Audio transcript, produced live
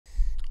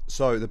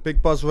So the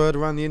big buzzword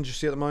around the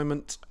industry at the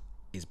moment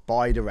is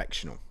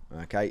bidirectional.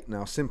 Okay,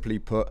 now simply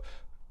put,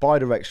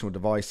 bidirectional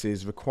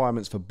devices,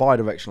 requirements for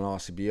bidirectional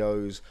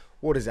RCBOs,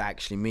 what does it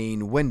actually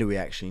mean, when do we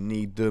actually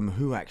need them,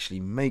 who actually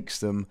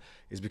makes them,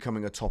 is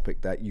becoming a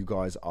topic that you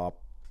guys are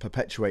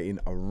perpetuating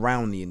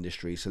around the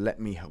industry. So let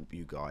me help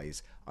you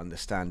guys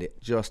understand it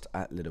just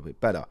a little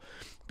bit better,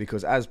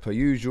 because as per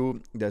usual,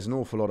 there's an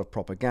awful lot of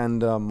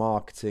propaganda,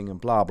 marketing, and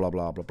blah blah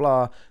blah blah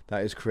blah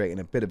that is creating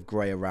a bit of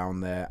grey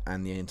around there,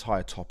 and the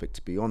entire topic,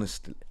 to be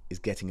honest, is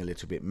getting a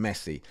little bit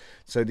messy.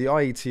 So the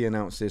IET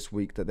announced this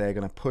week that they're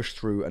going to push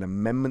through an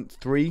Amendment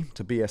 3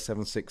 to BS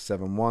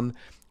 7671,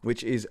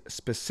 which is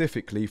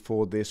specifically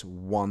for this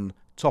one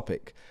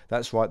topic.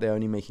 That's right, they're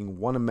only making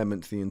one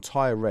amendment to the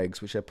entire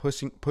regs, which they're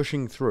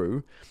pushing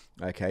through,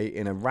 okay,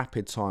 in a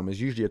rapid time.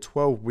 There's usually a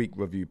 12-week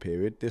review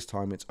period. This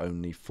time it's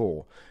only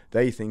 4.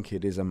 They think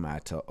it is a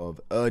matter of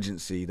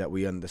urgency that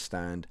we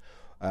understand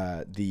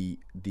the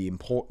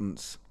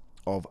importance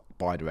of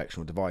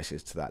bidirectional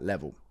devices to that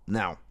level.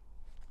 Now,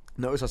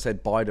 notice I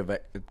said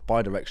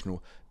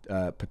bidirectional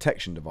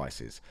protection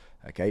devices,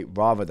 okay,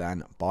 rather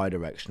than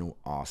bidirectional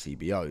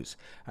RCBOs,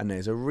 and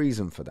there's a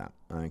reason for that.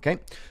 Okay,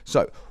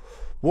 so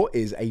what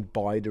is a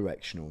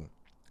bidirectional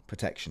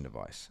protection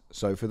device?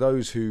 So for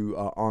those who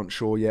aren't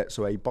sure yet,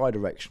 so a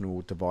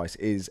bidirectional device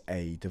is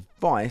a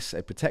device,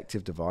 a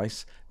protective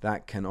device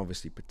that can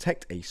obviously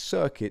protect a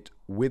circuit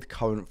with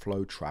current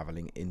flow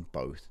traveling in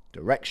both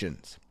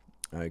directions.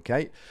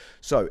 Okay,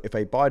 so if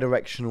a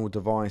bidirectional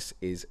device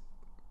is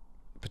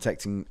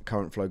protecting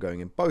current flow going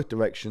in both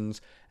directions,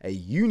 a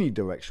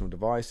unidirectional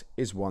device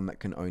is one that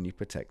can only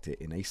protect it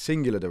in a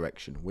singular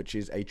direction, which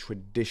is a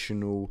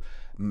traditional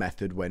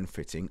method when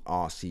fitting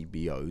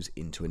RCBOs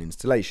into an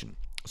installation.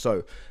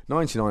 So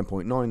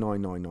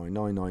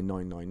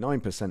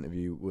 99.999999999% of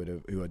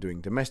you who are doing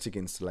domestic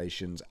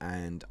installations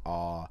and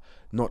are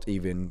not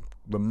even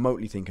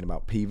remotely thinking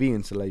about PV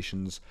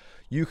installations,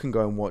 you can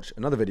go and watch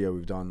another video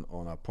we've done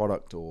on a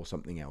product or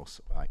something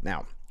else right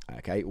now.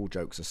 Okay, all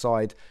jokes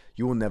aside,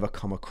 you will never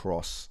come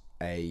across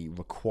a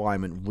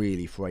requirement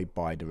really for a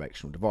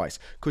bidirectional device,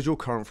 because your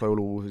current flow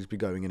will always be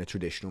going in a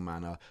traditional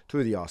manner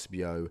through the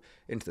RCBO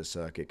into the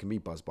circuit, can be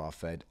busbar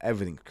fed,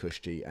 everything's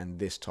cushy, and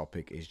this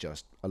topic is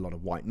just a lot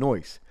of white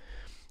noise.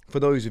 For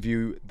those of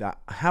you that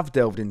have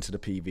delved into the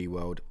PV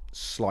world,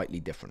 slightly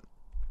different.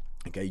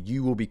 Okay,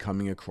 you will be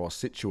coming across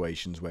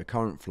situations where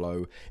current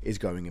flow is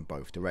going in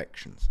both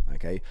directions.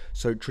 Okay,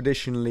 so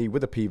traditionally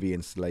with a PV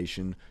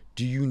installation,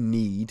 do you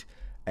need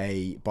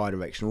a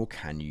bidirectional,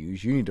 can you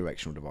use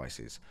unidirectional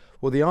devices?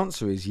 Well, the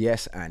answer is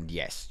yes and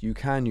yes. You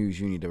can use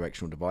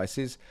unidirectional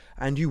devices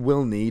and you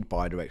will need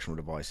bidirectional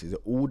devices. It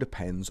all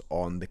depends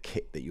on the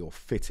kit that you're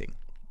fitting.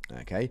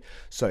 Okay,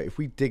 so if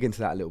we dig into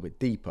that a little bit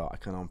deeper, I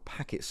can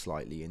unpack it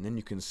slightly and then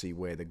you can see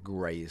where the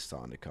grey is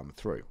starting to come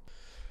through.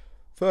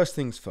 First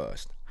things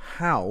first,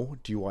 how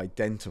do you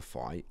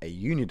identify a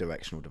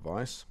unidirectional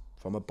device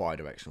from a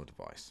bidirectional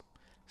device?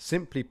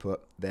 Simply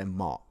put, they're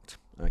marked.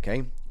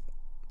 Okay,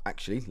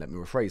 actually, let me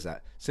rephrase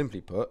that. Simply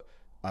put,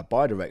 a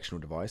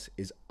bidirectional device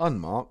is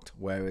unmarked,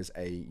 whereas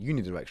a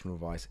unidirectional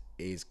device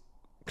is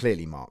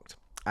clearly marked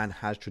and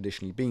has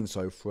traditionally been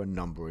so for a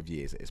number of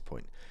years at this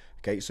point.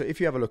 Okay, so if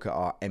you have a look at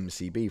our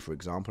MCB, for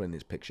example, in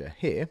this picture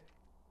here,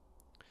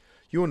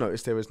 you'll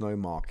notice there is no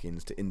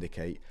markings to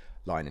indicate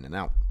line in and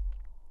out.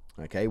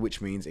 Okay,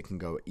 which means it can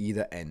go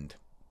either end,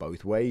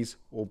 both ways,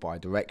 or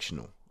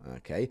bidirectional.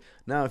 Okay,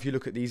 now if you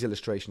look at these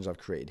illustrations I've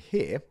created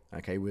here,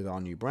 okay, with our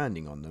new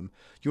branding on them,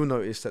 you'll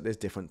notice that there's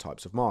different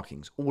types of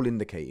markings, all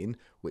indicating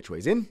which way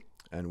is in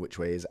and which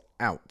way is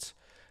out.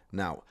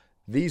 Now,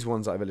 these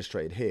ones I've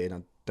illustrated here,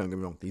 now don't get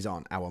me wrong, these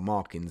aren't our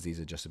markings,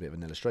 these are just a bit of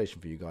an illustration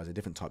for you guys. The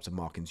different types of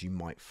markings you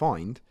might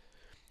find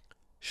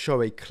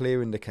show a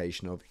clear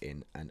indication of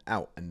in and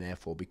out, and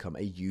therefore become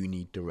a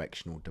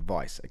unidirectional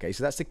device. Okay,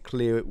 so that's a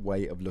clear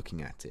way of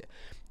looking at it.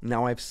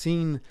 Now, I've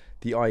seen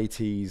the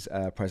IET's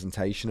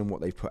presentation and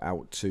what they've put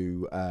out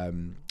to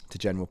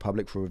general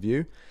public for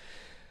review.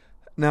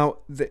 Now,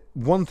 the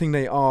one thing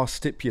they are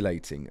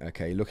stipulating,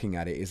 okay, looking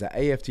at it, is that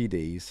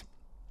AFTDs,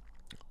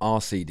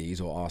 RCDs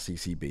or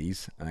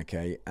RCCBs,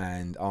 okay,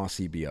 and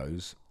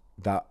RCBOs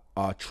that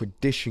are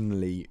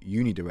traditionally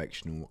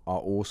unidirectional are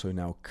also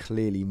now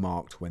clearly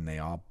marked when they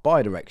are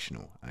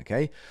bidirectional.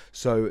 Okay,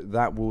 so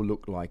that will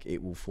look like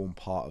it will form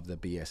part of the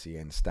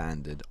BSEN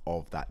standard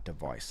of that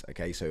device.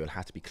 Okay, so it'll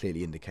have to be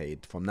clearly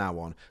indicated from now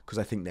on, because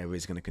I think there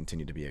is going to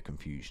continue to be a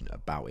confusion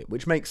about it,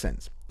 which makes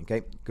sense.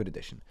 Okay, good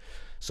addition.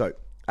 So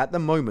at the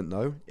moment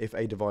though, if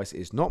a device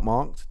is not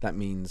marked, that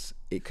means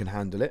it can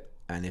handle it,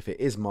 and if it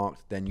is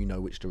marked, then you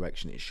know which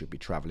direction it should be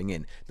traveling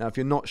in. Now, if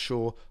you're not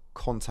sure,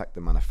 contact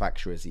the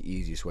manufacturer is the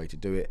easiest way to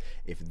do it.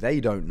 If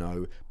they don't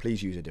know,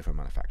 please use a different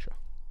manufacturer.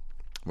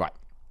 Right.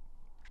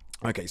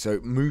 Okay, so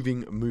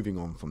moving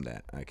on from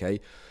there.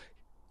 Okay,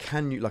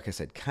 can you, like I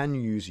said, can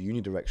you use a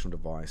unidirectional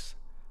device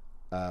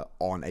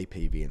on a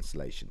PV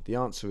installation? The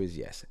answer is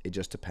yes. It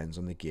just depends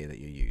on the gear that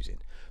you're using.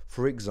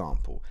 For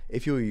example,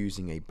 if you're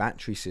using a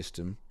battery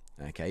system,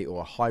 okay,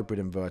 or a hybrid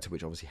inverter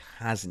which obviously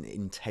has an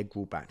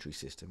integral battery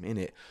system in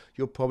it,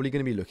 you're probably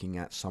going to be looking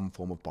at some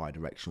form of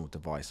bidirectional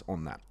device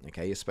on that,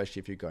 okay, especially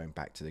if you're going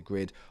back to the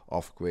grid,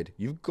 off grid.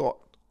 You've got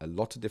a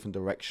lot of different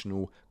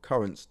directional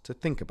currents to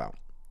think about,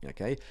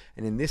 okay,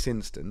 and in this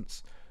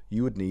instance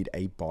you would need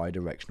a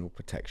bidirectional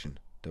protection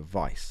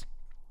device,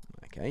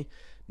 okay.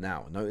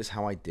 Now, notice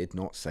how I did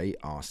not say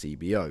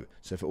RCBO.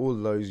 So for all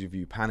those of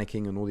you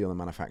panicking and all the other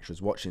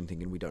manufacturers watching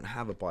thinking we don't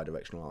have a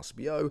bidirectional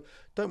RCBO,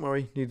 don't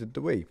worry, neither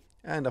do we.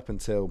 And up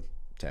until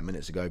 10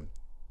 minutes ago,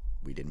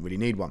 we didn't really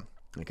need one,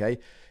 okay?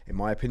 In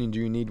my opinion, do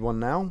you need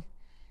one now?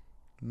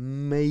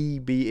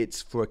 Maybe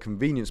it's for a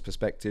convenience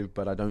perspective,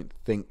 but I don't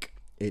think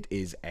it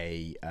is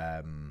a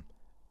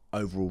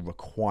overall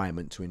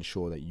requirement to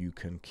ensure that you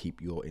can keep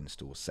your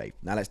installs safe.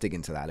 Now let's dig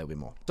into that a little bit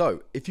more.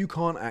 So if you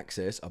can't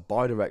access a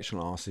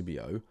bidirectional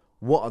RCBO,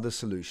 what other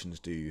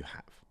solutions do you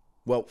have?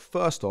 Well,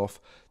 first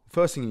off, the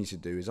first thing you need to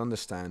do is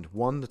understand,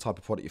 one, the type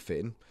of product you're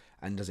fitting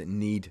and does it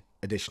need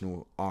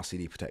additional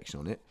RCD protection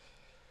on it.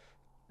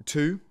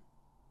 Two,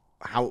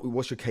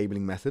 what's your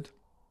cabling method,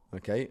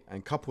 okay,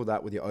 and couple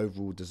that with your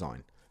overall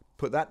design.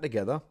 Put that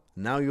together.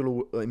 Now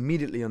you'll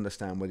immediately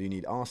understand whether you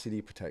need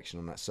RCD protection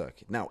on that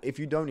circuit. Now, if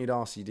you don't need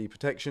RCD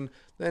protection,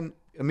 then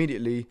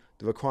immediately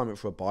the requirement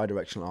for a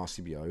bidirectional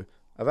RCBO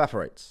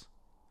evaporates.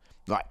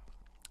 Right.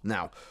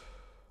 Now,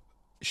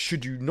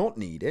 should you not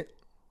need it,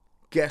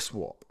 guess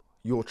what?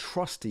 Your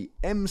trusty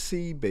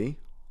MCB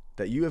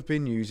that you have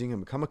been using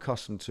and become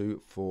accustomed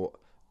to for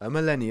a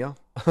millennia,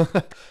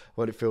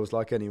 what it feels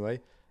like anyway,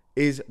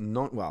 is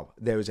not, well,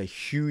 there is a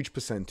huge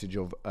percentage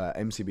of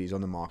MCBs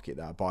on the market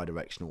that are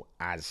bidirectional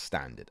as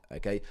standard,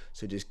 okay?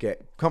 So just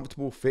get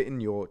comfortable fitting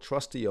your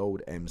trusty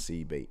old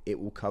MCB. It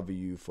will cover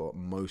you for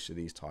most of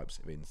these types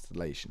of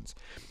installations.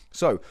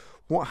 So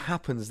what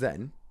happens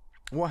then?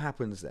 What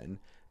happens then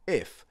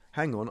if,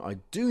 hang on, I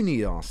do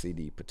need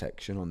RCD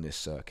protection on this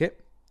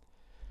circuit,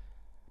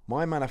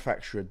 my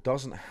manufacturer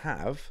doesn't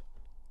have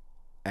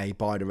a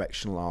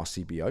bidirectional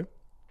RCBO,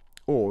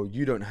 or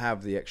you don't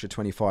have the extra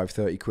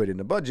 25-30 quid in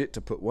the budget to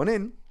put one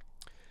in,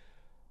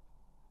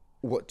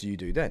 what do you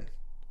do then?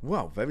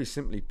 Well, very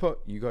simply put,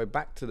 you go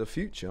back to the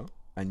future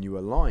and you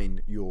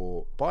align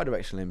your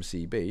bidirectional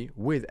MCB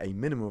with a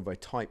minimum of a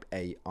type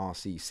A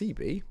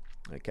RCCB,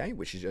 okay,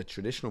 which is a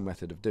traditional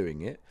method of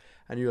doing it,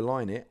 and you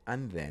align it,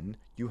 and then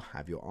you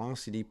have your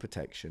RCD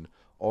protection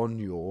on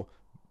your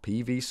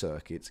PV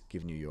circuits,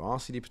 giving you your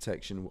RCD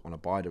protection on a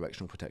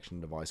bidirectional protection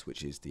device,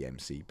 which is the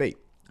MCB,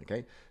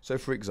 okay? So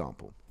for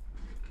example,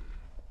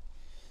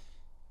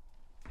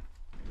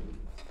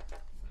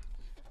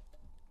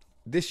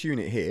 this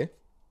unit here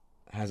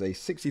has a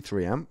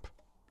 63 amp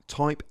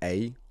type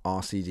A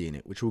RCD in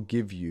it, which will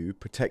give you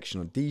protection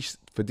on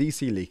for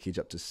DC leakage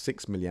up to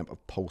 6 milliamp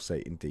of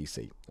pulsating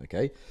DC,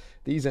 okay?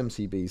 These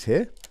MCBs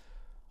here,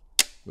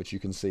 which you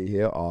can see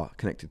here are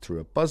connected through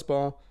a bus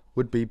bar,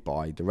 would be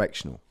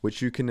bi-directional,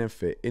 which you can then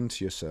fit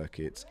into your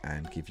circuits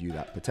and give you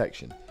that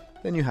protection.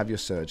 Then you have your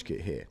surge kit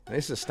here. Now,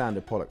 this is a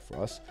standard product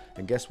for us,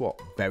 and guess what?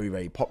 Very,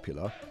 very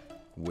popular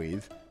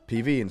with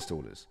PV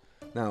installers.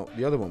 Now,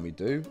 the other one we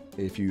do,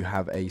 if you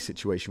have a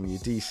situation where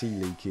your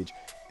DC leakage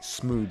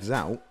smooths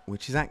out,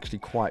 which is actually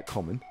quite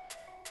common,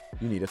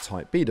 you need a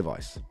Type B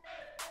device.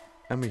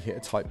 And we hit a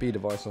Type B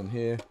device on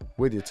here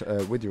with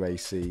your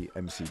AC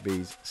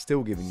MCBs,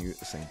 still giving you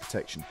the same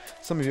protection.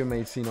 Some of you may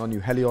have seen our new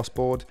Helios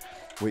board,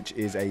 which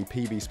is a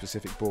PV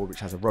specific board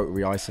which has a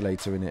rotary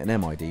isolator in it, an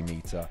MID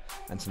meter,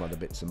 and some other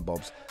bits and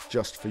bobs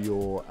just for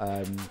your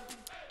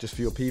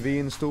PV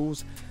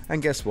installs.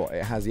 And guess what?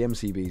 It has the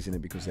MCBs in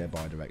it because they're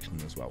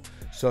bidirectional as well.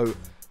 So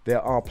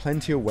there are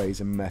plenty of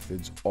ways and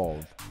methods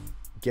of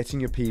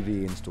getting your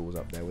PV installs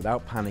up there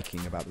without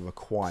panicking about the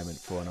requirement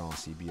for an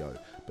RCBO.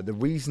 But the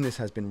reason this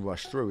has been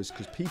rushed through is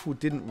because people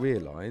didn't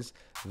realize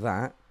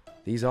that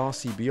these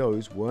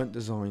RCBOs weren't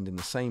designed in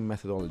the same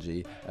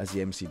methodology as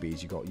the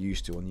MCBs you got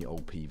used to on the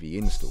old PV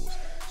installs.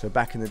 So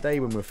back in the day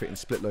when we were fitting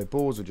split load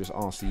boards or just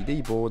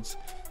RCD boards,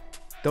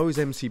 those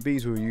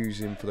MCBs we were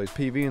using for those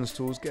PV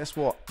installs, guess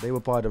what? They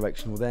were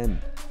bidirectional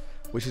then,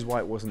 which is why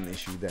it wasn't an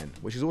issue then,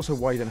 which is also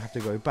why you don't have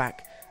to go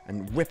back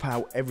and rip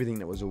out everything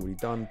that was already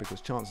done,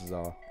 because chances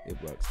are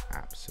it works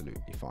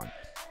absolutely fine.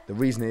 The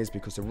reason is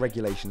because the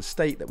regulations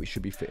state that we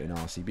should be fitting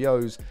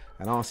RCBOs,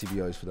 and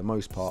RCBOs for the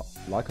most part,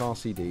 like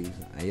RCDs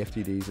and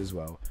AFDDs as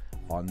well,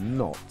 are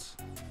not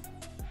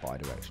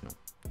bidirectional.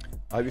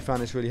 I hope you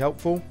found this really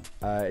helpful.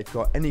 If you've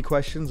got any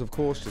questions, of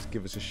course, just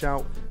give us a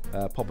shout.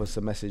 Pop us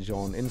a message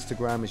on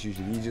Instagram, it's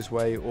usually the easiest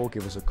way, or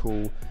give us a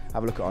call.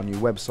 Have a look at our new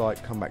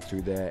website, come back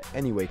through there.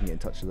 Any way you can get in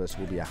touch with us,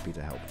 we'll be happy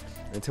to help.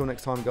 And until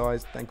next time,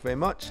 guys, thank you very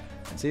much,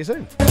 and see you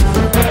soon.